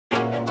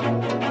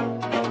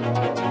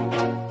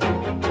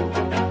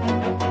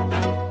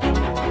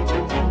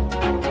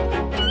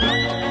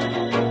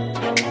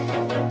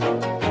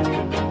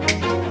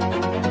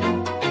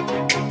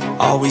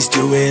Always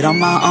do it on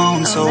my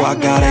own, so I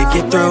gotta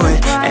get through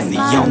it. And the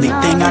only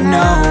thing I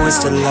know is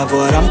to love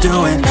what I'm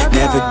doing.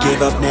 Never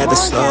give up, never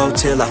slow,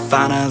 till I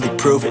finally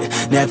prove it.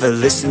 Never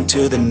listen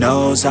to the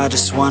no's, I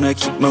just wanna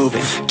keep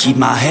moving. Keep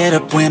my head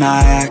up when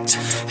I act,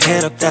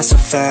 head up, that's a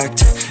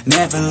fact.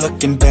 Never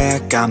looking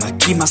back, I'ma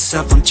keep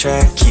myself on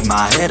track. Keep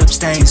my head up,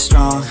 staying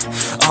strong,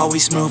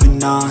 always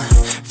moving on.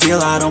 Feel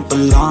I don't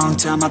belong,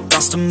 tell my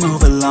thoughts to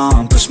move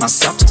along. Push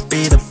myself to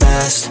be the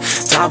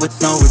best, die with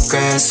no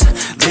regrets.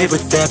 Live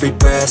with every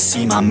breath,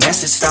 see my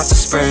message start to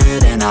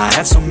spread. And I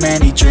had so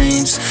many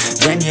dreams,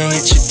 then you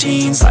hit your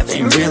teens. Life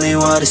ain't really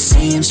what it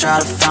seems, try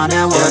to find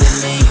out what it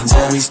means.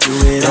 Always do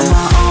it on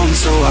my own,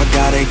 so I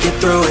gotta get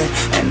through it.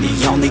 And the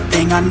only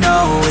thing I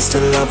know is to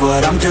love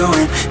what I'm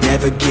doing.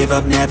 Never give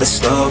up, never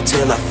slow,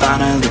 till I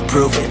finally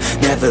prove it.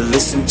 Never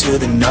listen to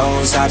the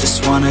no's, I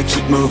just wanna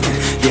keep moving.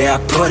 Yeah, I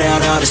put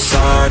out all this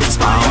art, it's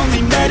my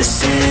only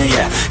medicine.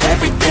 Yeah,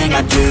 everything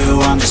I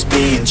do, I'm just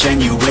being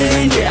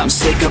genuine. Yeah, I'm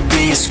sick of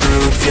being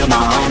screwed, feel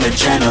my own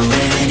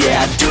adrenaline.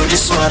 Yeah, I do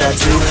just what I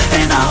do,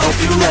 and I hope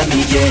you let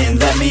me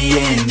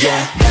in,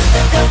 yeah.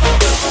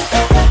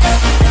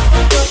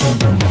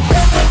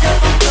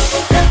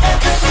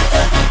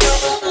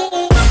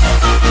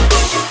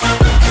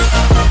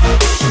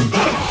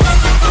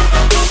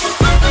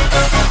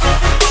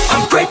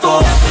 I'm grateful,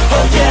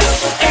 oh yeah,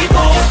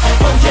 able,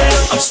 oh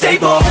yeah, I'm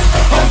stable,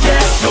 oh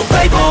yeah, no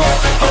label,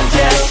 oh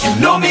yeah,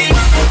 you know me,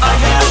 I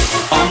have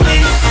only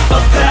a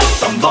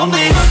path, I'm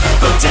lonely,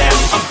 but damn,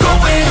 I'm going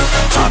to win.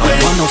 I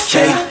don't want no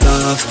fake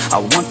love, I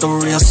want the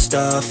real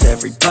stuff.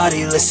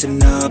 Everybody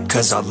listen up,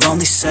 cause I'll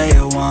only say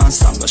it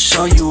once. I'm gonna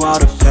show you all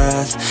the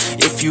path,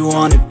 if you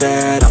want it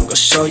bad. I'm gonna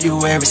show you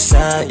where it's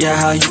at, yeah,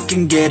 how you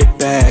can get it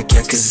back.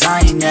 Yeah, cause I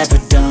ain't never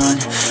done,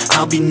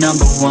 I'll be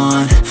number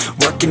one.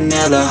 Working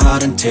hella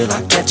hard until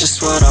I get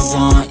just what I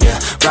want, yeah.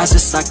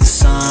 Rises like the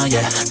sun,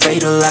 yeah,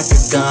 fatal like a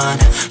gun.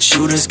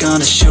 Shooter's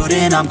gonna shoot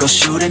and I'm gonna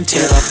shoot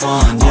until I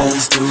won, yeah.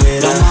 Always do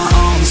it on my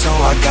own, so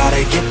I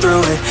gotta get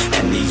through it.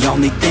 And the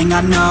only thing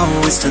I know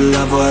is to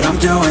love what I'm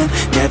doing.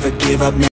 Never give up,